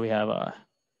 Sorry, so we have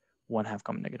 1 half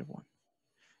coming negative 1.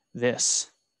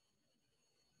 This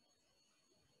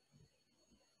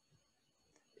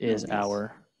is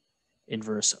our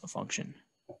inverse function.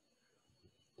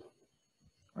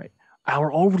 Right.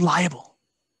 Our O reliable.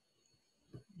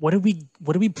 What do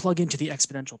we plug into the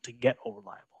exponential to get O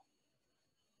reliable?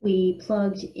 We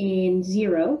plugged in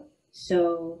 0,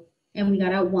 and we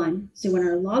got out 1. So in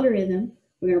our logarithm,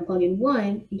 we're going to plug in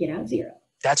 1 and get out 0.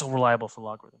 That's O reliable for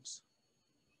logarithms.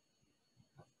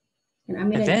 And I'm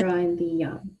going to draw in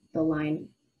the line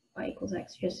y equals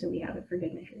x just so we have it for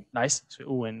good measure. Nice.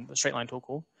 So, and the straight line tool,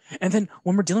 cool. And then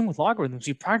when we're dealing with logarithms,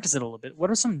 we practice it a little bit. What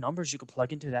are some numbers you could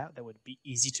plug into that would be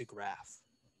easy to graph?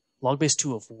 Log base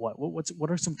 2 of what? What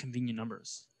are some convenient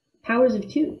numbers? Powers of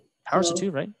 2. Powers of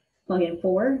 2, right? Plug in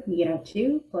 4, you get out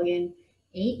 2. Plug in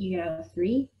 8, you get out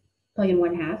 3. Plug in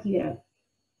 1 half, you get out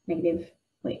negative.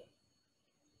 Wait.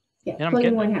 Yeah, plug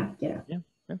in 1 half, get out. Yeah.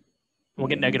 We'll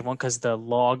get negative 1 because the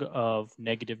log of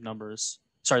negative numbers,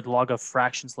 the log of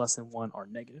fractions less than 1 are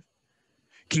negative.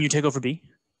 Can you take over B?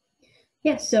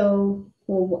 Yeah. So,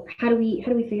 how do we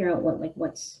figure out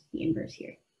what's the inverse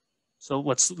here? So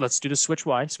let's do the switch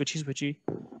y, switchy.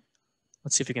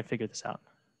 Let's see if we can figure this out.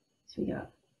 So we got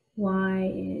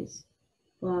y is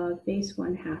log base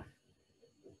 1 half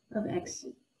of x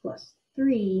plus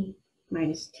 3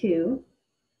 minus 2,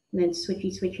 and then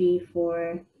switchy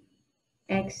for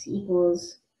x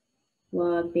equals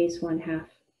log base 1 half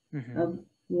of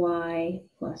y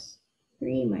plus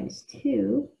 3 minus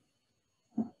 2.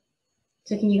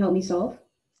 So can you help me solve?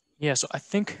 Yeah, so I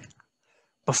think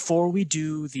before we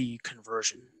do the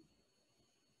conversion,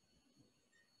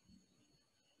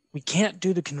 we can't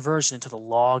do the conversion until the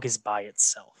log is by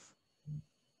itself.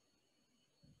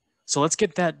 So let's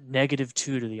get that negative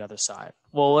 2 to the other side.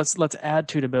 Well, let's add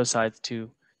 2 to both sides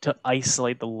to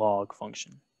isolate the log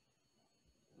function.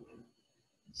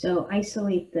 So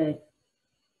isolate the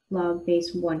log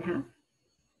base 1 half?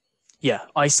 Yeah,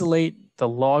 isolate the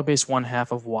log base 1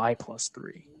 half of y plus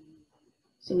 3.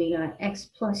 So we got x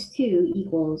plus 2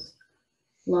 equals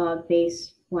log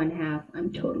base 1 half.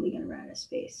 I'm totally going to run out of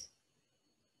space.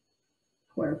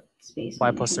 Or space.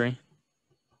 Y plus 3.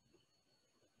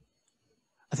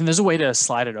 I think there's a way to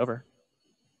slide it over.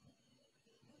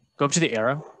 Go up to the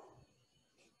arrow.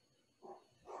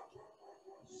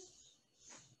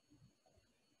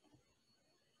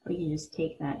 Or you can just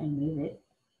take that and move it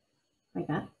like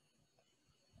that.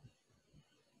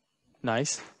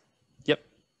 Nice. Yep.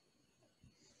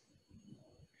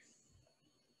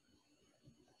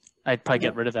 I'd probably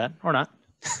get rid of that or not.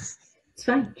 It's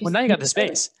fine. Well, now you got the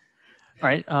space. All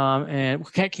right. And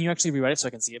can you actually rewrite it so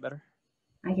I can see it better?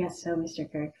 I guess so,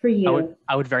 Mr. Kirk. For you.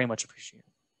 I would very much appreciate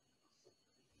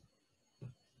it.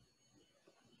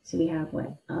 So we have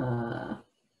what?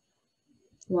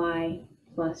 Y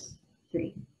plus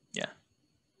 3. Yeah.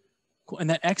 Cool. And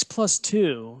that x plus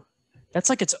 2, that's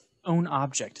like its own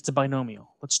object. It's a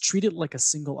binomial. Let's treat it like a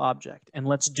single object, and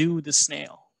let's do the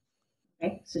snail.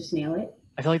 Okay, so snail it.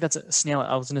 I feel like that's a snail.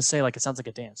 I was going to say, like, it sounds like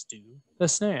a dance. Do the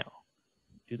snail.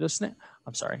 Do the snail.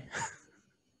 I'm sorry.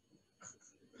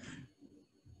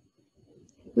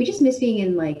 We just miss being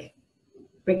in, like,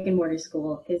 brick and mortar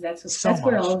school, because that's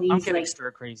where all these, I'm getting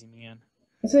stir crazy, man.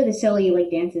 That's where the silly,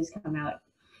 like, dances come out.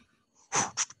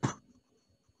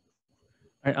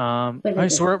 All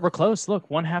right, so we're close. Look,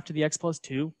 1 half to the x plus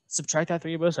 2. Subtract that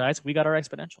 3 of both sides. We got our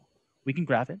exponential. We can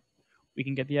graph it. We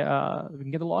can get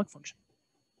the log function.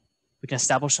 We can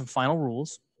establish some final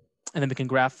rules, and then we can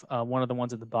graph one of the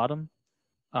ones at the bottom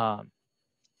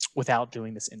without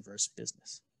doing this inverse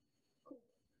business.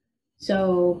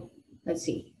 So let's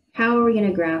see. How are we going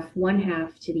to graph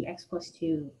 1/2 to the x plus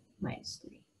 2 minus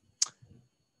 3?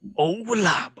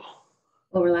 Reliable.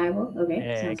 Oh, reliable? Okay.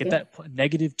 Yeah, get good. that.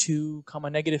 -2,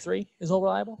 -3 is all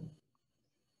reliable.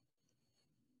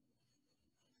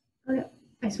 Okay.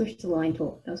 I switched to the line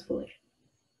tool. That was foolish.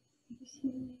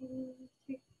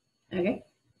 Okay.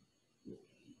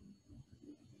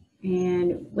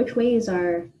 And which way is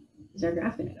our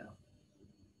graph going to go?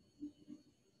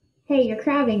 Hey, you're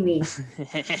crabbing me.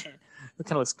 It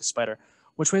kind of looks like a spider.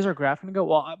 Which way is our graph going to go?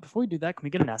 Well, before we do that, can we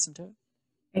get an asymptote?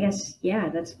 I guess, yeah,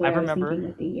 that's what I was thinking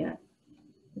with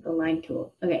the line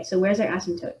tool. Okay, so where's our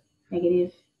asymptote?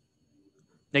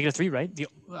 -3, right?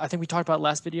 I think we talked about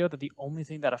last video that the only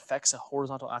thing that affects a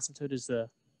horizontal asymptote is the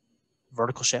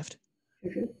vertical shift.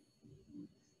 True.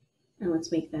 And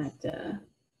let's make that a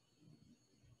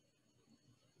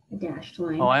dashed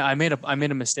line. Oh, I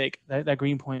made a mistake. That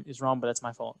green point is wrong, but that's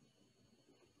my fault.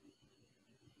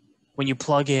 When you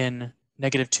plug in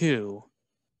 -2,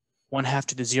 1/2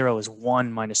 to the 0 is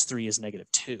 1 minus 3 is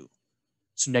 -2.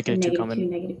 So -2 coming.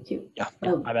 -2. Yeah,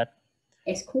 I bet.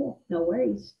 It's cool. No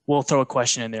worries. We'll throw a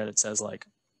question in there that says like,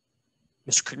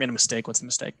 Mr. Crick made a mistake. What's the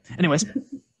mistake? Anyways,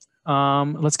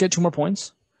 let's get 2 more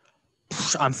points.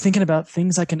 I'm thinking about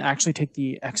things I can actually take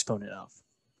the exponent of.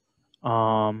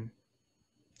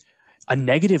 A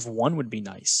 -1 would be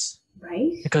nice.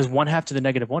 Right? Because 1/2 to the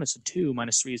 -1 is 2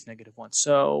 minus 3 is -1.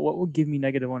 So what will give me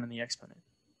 -1 in the exponent?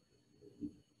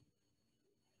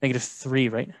 -3,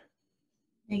 right?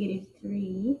 -3.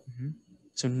 Mm-hmm.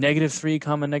 So -3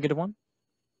 comma -1.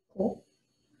 Cool.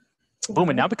 Boom,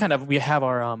 and now we have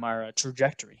our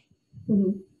trajectory.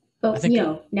 Mm-hmm. But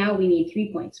now we need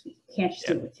 3 points. We can't just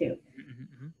do it with 2.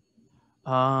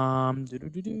 And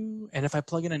if I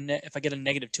plug in if I get a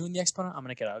 -2 in the exponent, I'm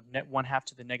gonna get a net 1/2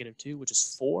 to the -2, which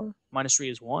is 4. Minus 3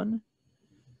 is 1.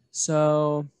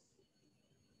 So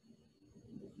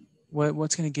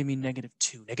what's gonna give me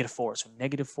 -2? -4. So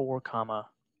 -4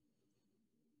 comma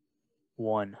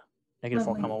 1.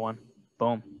 -4 comma 1.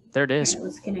 Boom. There it is. Right,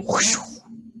 let's connect that.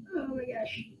 Oh my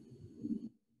gosh.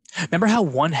 Remember how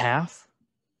 1/2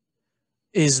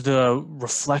 is the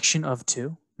reflection of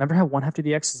 2? Remember how 1/2 to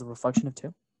the x is a reflection of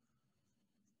 2?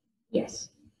 Yes.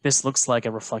 This looks like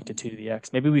a reflected 2 to the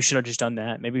x. Maybe we should have just done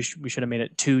that. Maybe we should have made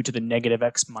it 2 to the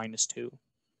 -x minus 2.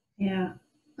 Yeah.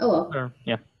 Oh well. Whatever.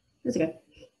 Yeah. That's okay.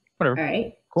 Whatever. All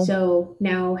right. Cool. So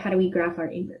now how do we graph our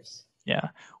inverse?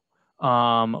 Yeah.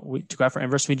 To graph our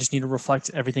inverse, we just need to reflect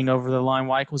everything over the line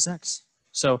y equals x.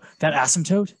 So that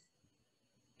asymptote,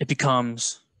 it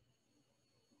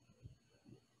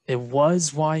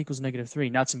was y equals -3.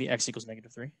 Now it's going to be x equals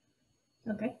 -3.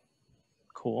 Okay.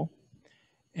 Cool.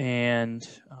 And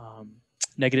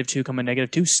 -2 comma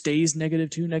 -2 stays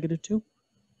 -2, -2.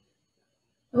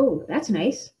 Oh, that's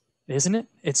nice. Isn't it?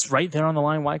 It's right there on the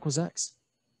line y equals x.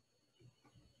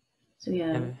 So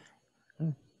yeah.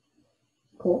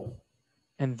 Cool.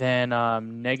 And then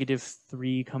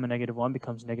 -3 comma -1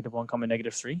 becomes -1 comma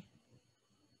 -3.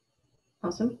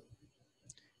 Awesome.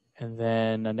 And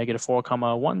then -4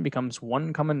 comma 1 becomes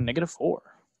 1 comma -4.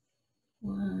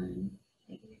 1.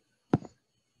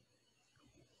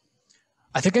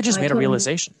 I think I just made a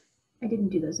realization. I didn't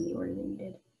do those in the order that you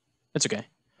did. It's okay.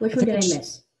 Which one did I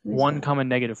miss? 1 comma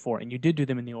 -4. And you did do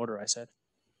them in the order I said.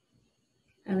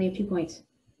 I only have 2 points.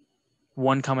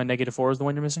 1 comma -4 is the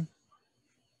one you're missing?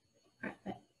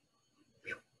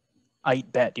 I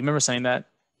bet. Do you remember saying that?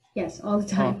 Yes, all the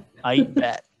time. I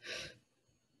bet.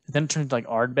 Then it turned to like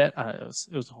Ard bet. It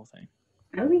was the whole thing.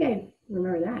 I don't think I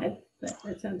remember that, but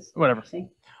that sounds whatever.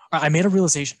 Interesting. I made a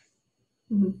realization.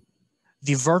 Mm-hmm.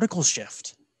 The vertical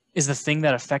shift is the thing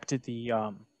that affected the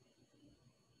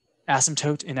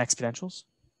asymptote in exponentials.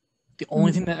 The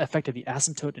only thing that affected the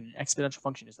asymptote in an exponential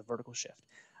function is the vertical shift.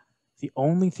 The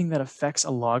only thing that affects a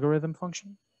logarithm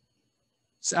function,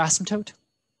 asymptote,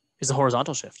 is the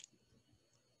horizontal shift.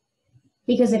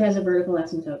 Because it has a vertical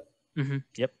asymptote. Mm-hmm.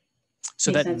 Yep.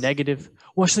 So Makes that sense. negative.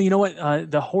 Well, actually, you know what?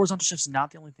 The horizontal shift is not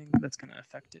the only thing that's going to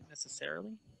affect it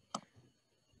necessarily.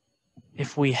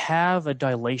 If we have a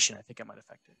dilation, I think it might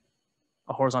affect it.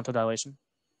 A horizontal dilation.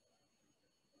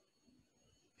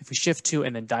 If we shift 2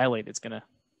 and then dilate, it's going to.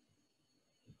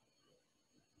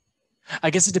 I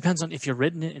guess it depends on if you're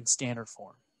written it in standard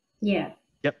form. Yeah.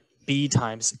 Yep. B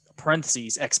times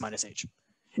parentheses x minus h.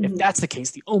 If that's the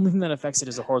case, the only thing that affects it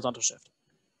is a horizontal shift.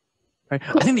 Right?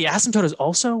 Cool. I think the asymptote is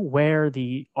also where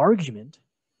the argument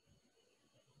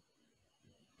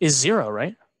is 0,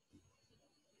 right?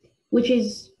 Which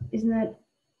isn't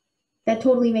that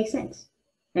totally makes sense,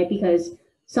 right? Because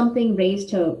something raised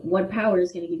to what power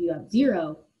is going to give you out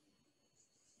 0?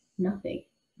 Nothing.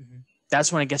 Mm-hmm.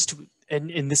 That's when it gets to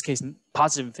in this case,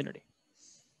 positive infinity.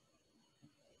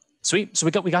 Sweet. So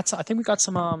I think we got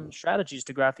some strategies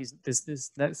to graph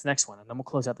this next one, and then we'll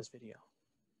close out this video.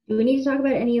 Do we need to talk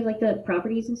about any of like the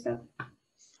properties and stuff?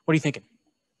 What are you thinking?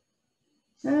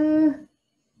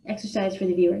 Exercise for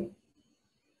the viewer.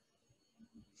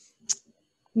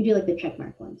 We do like the check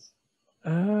mark ones.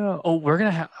 We're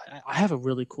gonna have. I have a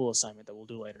really cool assignment that we'll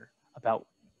do later about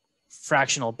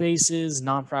fractional bases,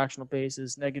 non-fractional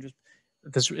bases, negative.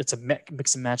 It's a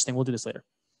mix and match thing. We'll do this later.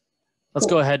 Let's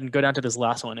go ahead and go down to this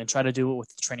last one and try to do it with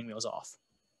the training wheels off.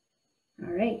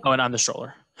 All right. Oh, and I'm the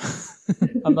stroller.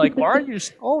 I'm like, why are you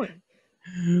strolling?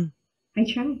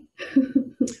 I try.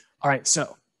 All right,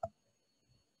 so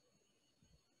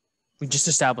we just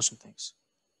established some things.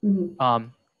 Mm-hmm.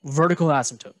 Vertical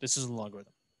asymptote. This is a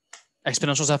logarithm.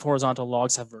 Exponentials have horizontal,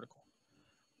 logs have vertical.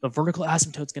 The vertical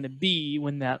asymptote is going to be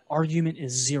when that argument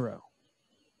is 0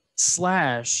 /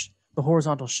 the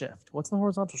horizontal shift. What's the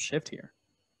horizontal shift here?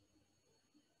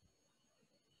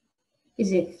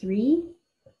 Is it 3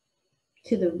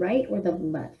 to the right or the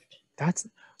left?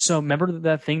 So remember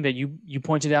that thing that you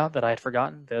pointed out that I had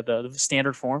forgotten, the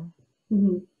standard form?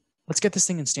 Mm-hmm. Let's get this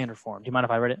thing in standard form. Do you mind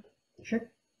if I read it? Sure.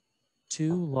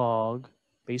 2 log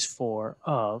base 4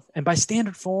 of, and by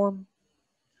standard form,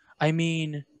 I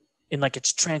mean in like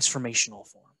its transformational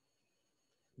form.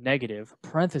 Negative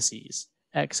parentheses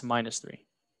x minus 3.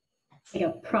 Like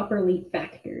a properly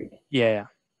factored. Yeah.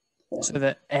 Form. So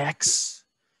that x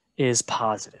is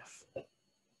positive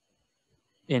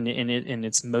in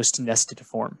its most nested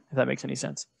form, if that makes any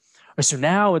sense. Right, so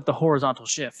now the horizontal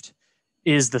shift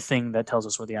is the thing that tells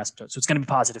us where the asymptote. So it's going to be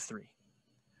positive 3.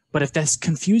 But if this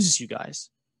confuses you guys,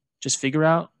 just figure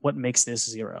out what makes this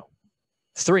 0.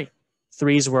 3.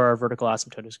 3 is where our vertical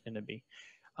asymptote is going to be.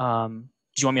 Do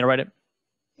you want me to write it?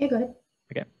 Yeah, go ahead.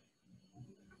 Okay.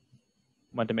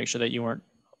 Wanted to make sure that you weren't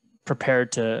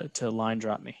prepared to line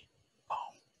drop me.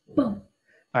 Boom.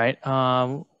 All right.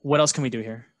 What else can we do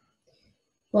here?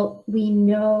 Well, we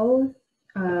know,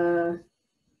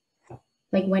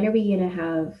 like, when are we going to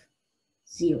have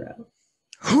 0?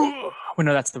 We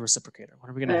know that's the reciprocator. What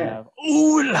are we going to have?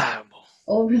 Overlap.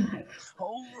 Overlap.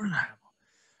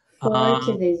 4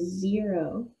 to the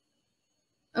 0.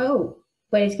 Oh,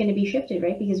 but it's going to be shifted,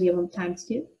 right? Because we have them times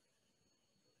 2.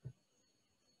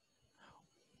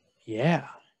 Yeah.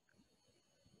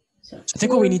 So I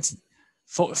think what we need to,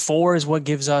 4 is what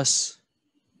gives us.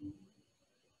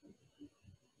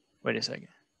 Wait a second.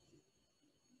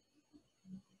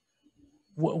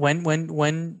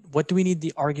 What do we need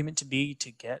the argument to be to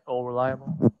get O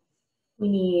reliable? We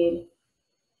need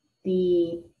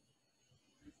the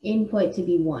input to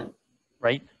be 1.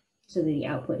 Right. So the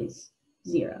output is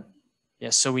 0.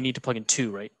 Yes. So we need to plug in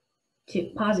 2, right?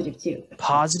 2. Positive 2.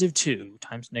 Positive 2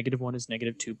 times -1 is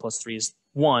 -2 plus 3 is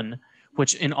 1,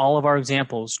 which in all of our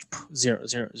examples, 0,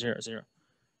 0, 0, 0.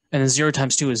 And then 0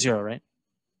 times 2 is 0, right?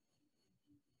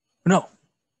 No.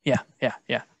 Yeah.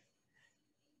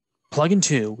 Plug in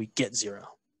 2, we get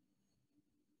 0.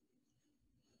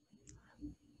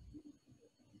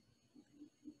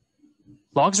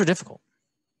 Logs are difficult.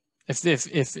 If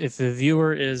the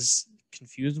viewer is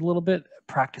confused a little bit,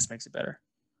 practice makes it better.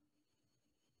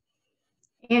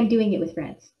 And doing it with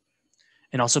friends.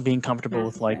 And also being comfortable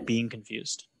with like being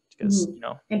confused, because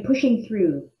and pushing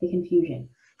through the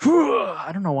confusion. I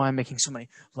don't know why I'm making so many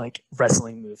like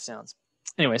wrestling move sounds.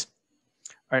 Anyways,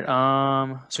 all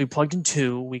right. So we plugged in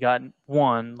 2. We got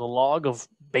 1. The log of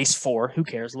base 4. Who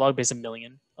cares? The log base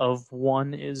 1,000,000 of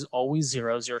 1 is always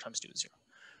 0. 0 times 2 is 0.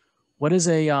 What is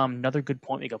another good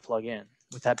point we could plug in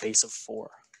with that base of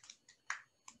 4?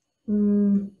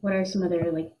 What are some other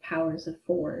like powers of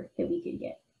 4 that we could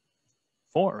get?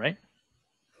 4, right?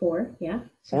 4, yeah.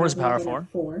 So 4 is a power of 4.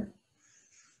 4.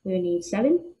 We would need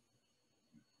 7.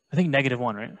 I think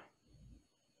 -1, right?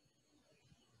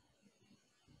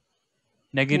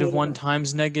 -1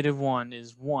 times -1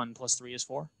 is 1 plus 3 is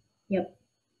 4. Yep.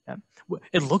 Yeah.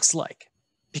 It looks like,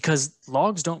 because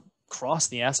logs don't cross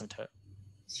the asymptote.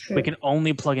 We can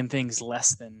only plug in things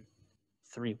less than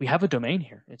 3. We have a domain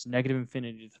here. It's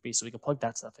 -infinity to 3, so we can plug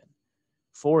that stuff in.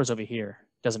 4 is over here.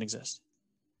 Doesn't exist.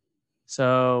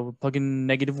 So we plug in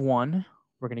 -1.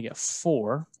 We're going to get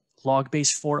 4. Log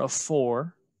base 4 of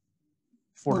 4.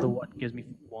 4 to the what gives me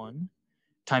 1.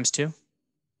 Times 2.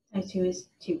 Times 2 is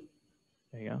 2.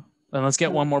 There you go. Then let's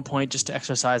get one more point just to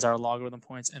exercise our logarithm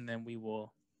points, and then we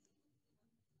will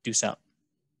deuce out.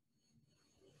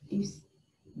 Deuce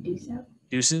out?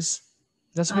 Deuces?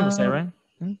 That's what people say, right?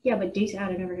 Yeah, but deuce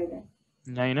out, I've never heard that.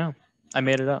 Now you know. I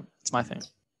made it up. It's my thing.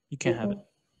 You can't have it.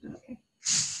 Okay.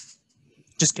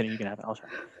 Just kidding. You can have it. I'll try.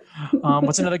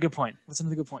 What's another good point?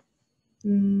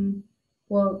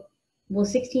 Well, will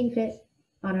 16 fit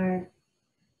on our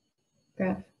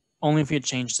graph? Only if we had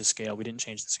changed the scale. We didn't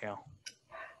change the scale.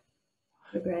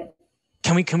 Regret.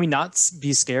 Can we not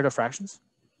be scared of fractions?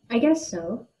 I guess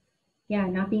so. Yeah,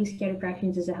 not being scared of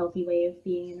fractions is a healthy way of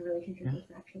being in a relationship with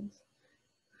fractions.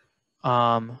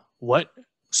 What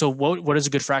is a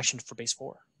good fraction for base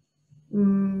 4?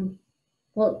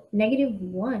 Well,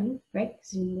 -1, right?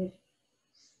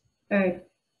 Or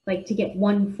like to get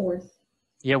 1/4.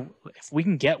 Yeah, if we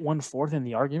can get 1/4 in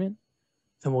the argument,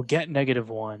 then we'll get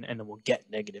 -1, and then we'll get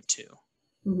 -2.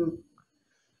 Mm-hmm.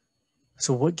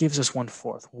 So what gives us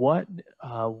 1/4?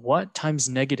 What times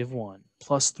 -1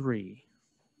 plus 3?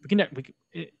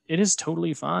 It is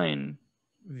totally fine,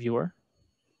 viewer,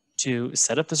 to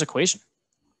set up this equation.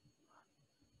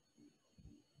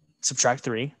 Subtract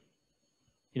 3.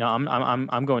 You know,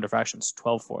 I'm going to fractions.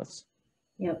 12/4.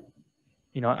 Yep.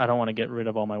 You know, I don't want to get rid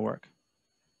of all my work.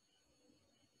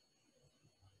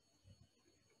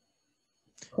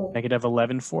 Cool.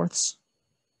 -11/4.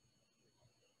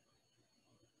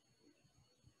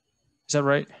 Is that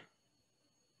right?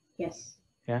 Yes.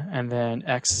 Yeah, and then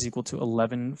x is equal to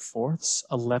 11/4.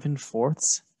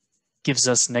 11/4 gives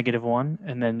us -1,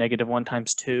 and then -1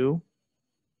 times 2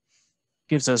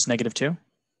 gives us -2.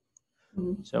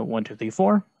 Mm-hmm. So 1, 2, 3,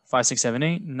 4, 5, 6, 7,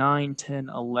 8, 9, 10,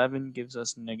 11 gives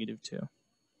us -2.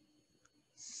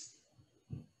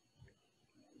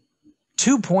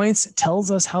 2 points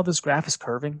tells us how this graph is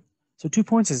curving. So 2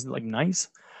 points is like nice,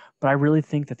 but I really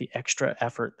think that the extra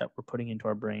effort that we're putting into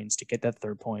our brains to get that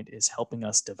third point is helping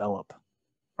us develop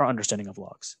our understanding of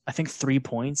logs. I think 3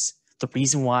 points, the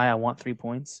reason why I want 3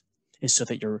 points is so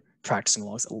that you're practicing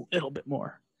logs a little bit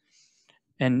more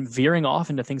and veering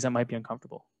off into things that might be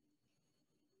uncomfortable.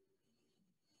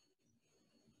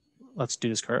 Let's do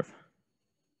this curve.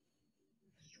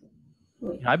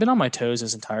 You know, I've been on my toes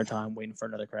this entire time waiting for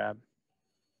another crab.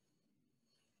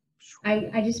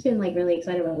 I just been like really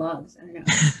excited about logs. I don't know.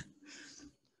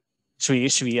 Should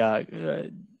we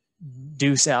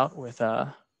deuce out with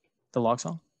the log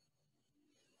song?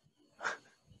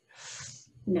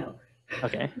 No.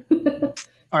 Okay.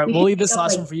 All right, we'll leave this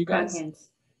last one for you crab guys. hands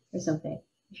or something.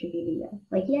 It should be the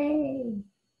like yay. We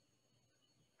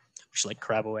should like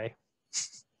crab away,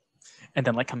 and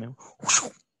then like come in.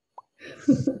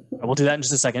 We'll do that in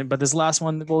just a second. But this last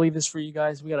one, we'll leave this for you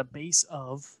guys. We got a base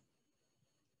of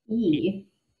E.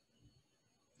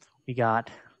 We got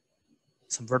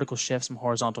some vertical shifts, some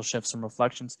horizontal shifts, some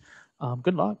reflections.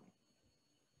 Good luck.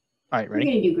 All right, ready?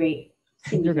 You're gonna do great.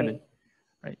 You're gonna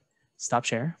right. Stop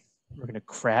share. We're gonna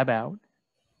crab out,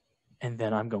 and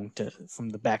then I'm going to from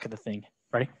the back of the thing.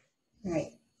 Ready? All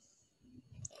right.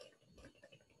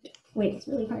 Wait, it's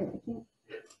really hard. I can't.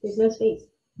 There's no space.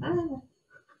 Ah.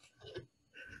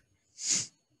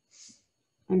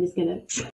 I'm just gonna